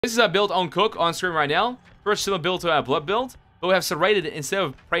This is our build on Cook on stream right now. First similar build to our Blood build, but we have serrated it instead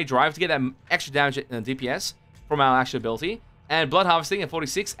of Prey Drive to get that extra damage and DPS from our actual ability. And Blood Harvesting at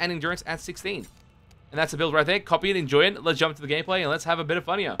 46 and Endurance at 16. And that's the build right there. Copy it, enjoy it. Let's jump into the gameplay and let's have a bit of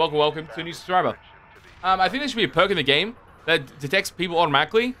fun here. Welcome to a new subscriber. I think there should be a perk in the game that detects people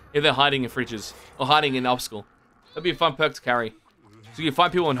automatically if they're hiding in fridges or hiding in an obstacle. That'd be a fun perk to carry. So you can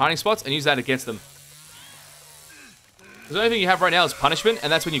find people in hiding spots and use that against them. The only thing you have right now is punishment, and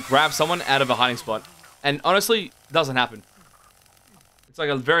that's when you grab someone out of a hiding spot. And honestly, it doesn't happen. It's like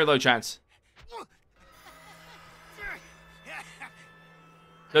a very low chance.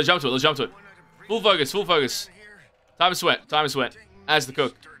 Let's jump to it, let's jump to it. Full focus, full focus. Time to sweat, time to sweat. As the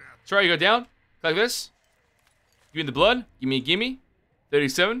cook. Try to go down, like this. Give me the blood, give me a gimme.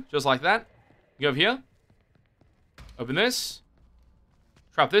 37, just like that. Go over here. Open this.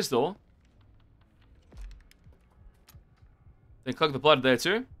 Trap this door. Then collect the blood there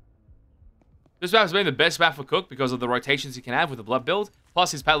too. This map has been the best map for Cook because of the rotations he can have with the blood build.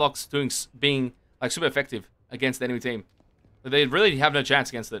 Plus his padlocks being like super effective against the enemy team. But they really have no chance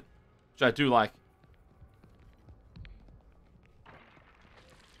against it. Which I do like.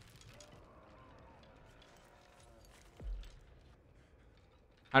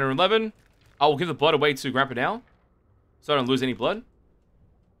 $111. I will give the blood away to Grandpa now. So I don't lose any blood.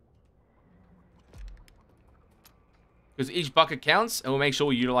 Because each bucket counts, and we'll make sure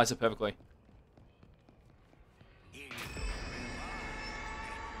we utilize it perfectly.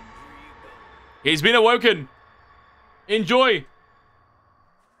 He's been awoken. Enjoy.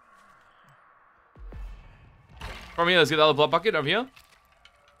 From here, let's get the other blood bucket over here.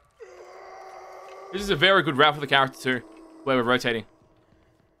 This is a very good route for the character too, where we're rotating.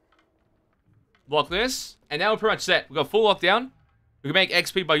 Block this, and now we're pretty much set. We've got full lockdown. We can make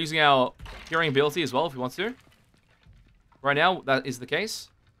XP by using our healing ability as well if we want to. Right now, that is the case.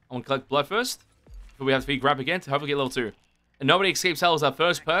 I want to collect blood first. But we have to feed Grab again to hopefully get level 2. And Nobody Escapes Hell is our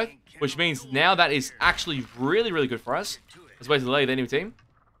first perk, which means now that is actually really, really good for us. As a way to delay the enemy team.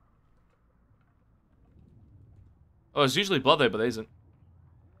 Oh, there's usually blood there, but there isn't.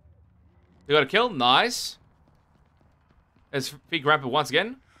 We got a kill. Nice. Let's feed Grandpa once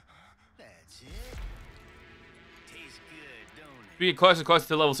again. We get closer and closer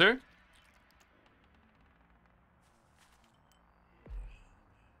to level 2.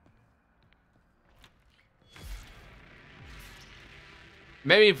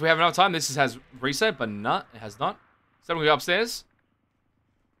 Maybe if we have enough time, this has reset, but not. It has not. So we go upstairs.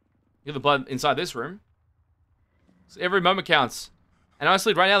 Get the blood inside this room. So every moment counts. And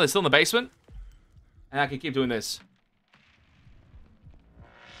honestly, right now, they're still in the basement. And I can keep doing this.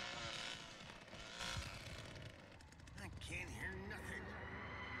 I can't hear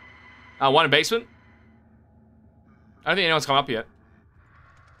nothing. One in basement. I don't think anyone's come up yet.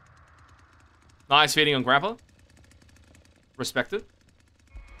 Nice feeding on Grandpa. Respected.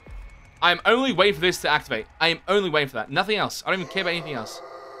 I'm only waiting for this to activate. I am only waiting for that. Nothing else. I don't even care about anything else.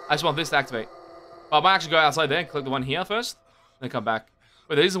 I just want this to activate. But I might actually go outside there and collect the one here first. Then come back.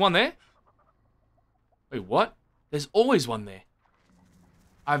 Wait, there's the one there? Wait, what? There's always one there.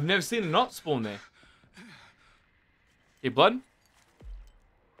 I've never seen a not spawn there. Okay, blood.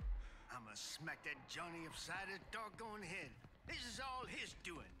 I'ma smack that Johnny upside his doggone head. This is all his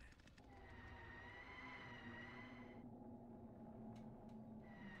doing.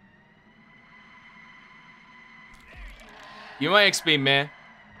 You my XP, man.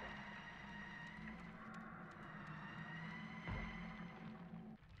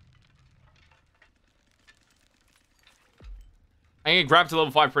 I'm gonna grab to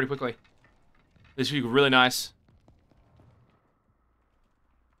level 5 pretty quickly. This should be really nice.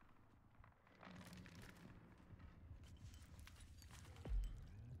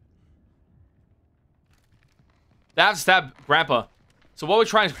 They have to stab Grandpa. So what we're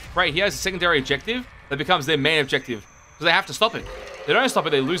trying to create here is a secondary objective that becomes their main objective. Because they have to stop it. If they don't stop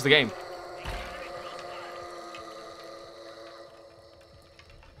it, they lose the game.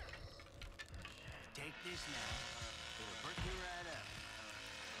 Take this now. It'll perk you right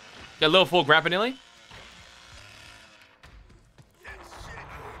up. Got level 4 Grandpa nearly.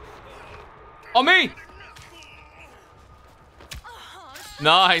 On me!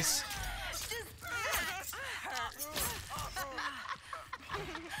 Nice.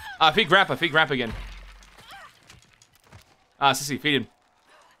 Feed Grandpa again. Sissy, feed him.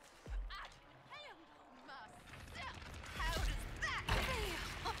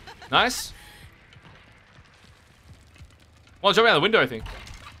 Nice. Well, jump out the window, I think.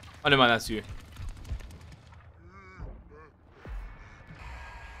 Oh, never mind, that's you.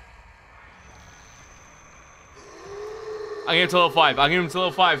 I get him to level 5. I get him to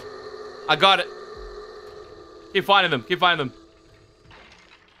level 5. I got it. Keep finding them. Keep finding them.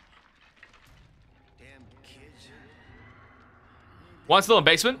 Damn kids. One still in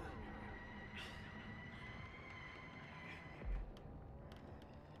basement.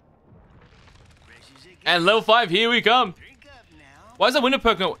 Braces again. And level 5, here we come. Drink up now. Why is that window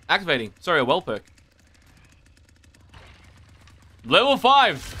perk not activating? Sorry, a well perk. Level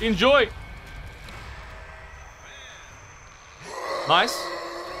 5. Enjoy. Nice.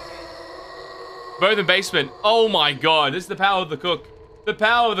 Both in basement. Oh my god. This is the power of the cook. The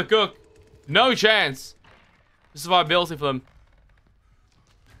power of the cook. No chance. Survivability for them.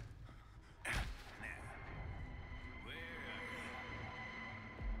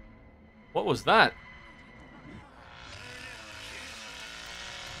 What was that?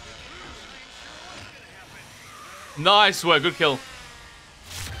 Nice work. Good kill.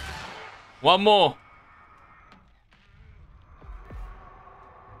 One more.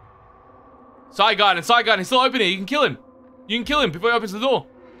 Side garden, side garden. He's still open here. You can kill him. You can kill him before he opens the door.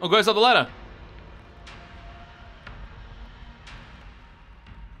 Or goes up the ladder.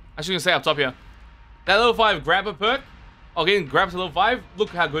 I should say up top here. That level 5 grabber perk. Oh, getting grabbed to level 5. Look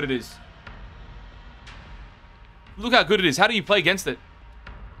how good it is. Look how good it is. How do you play against it?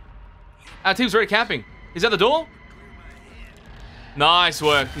 Our team's already camping. He's at the door. Nice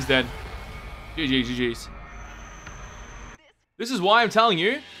work. He's dead. GG's, GG's. This is why I'm telling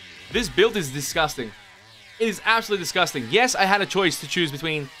you, this build is disgusting. It is absolutely disgusting. Yes, I had a choice to choose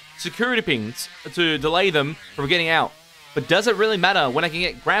between security pings to delay them from getting out. But does it really matter when I can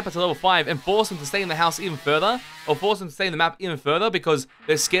get Grandpa to level 5 and force them to stay in the house even further? Or force them to stay in the map even further because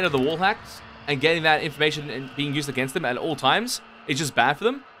they're scared of the wall hacks? And getting that information and being used against them at all times is just bad for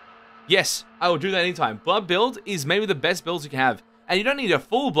them? Yes, I will do that anytime. Blood build is maybe the best builds you can have. And you don't need a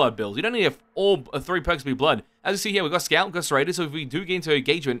full blood build. You don't need all 3 perks to be blood. As you see here, we've got Scout, we've got Serrated, so if we do get into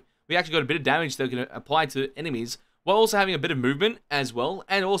engagement, we actually got a bit of damage that we can apply to enemies, while also having a bit of movement as well,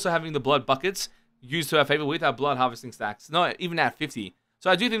 and also having the blood buckets used to our favor with our blood harvesting stacks. Not even at 50. So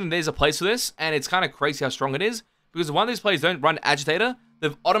I do think that there's a place for this, and it's kind of crazy how strong it is, because if one of these players don't run Agitator,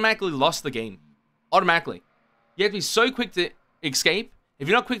 they've automatically lost the game. Automatically. You have to be so quick to escape. If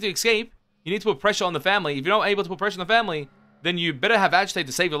you're not quick to escape, you need to put pressure on the family. If you're not able to put pressure on the family, then you better have Agitate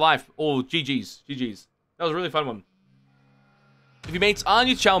to save your life, or GG's. GG's. That was a really fun one. If you mates are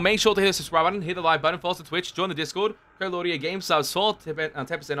new to the channel, make sure to hit the subscribe button, hit the like button, follow us on Twitch, join the Discord, code Lordy game subs for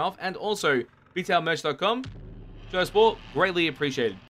 10% off, and also BTLmerch.com. Show us support, greatly appreciated.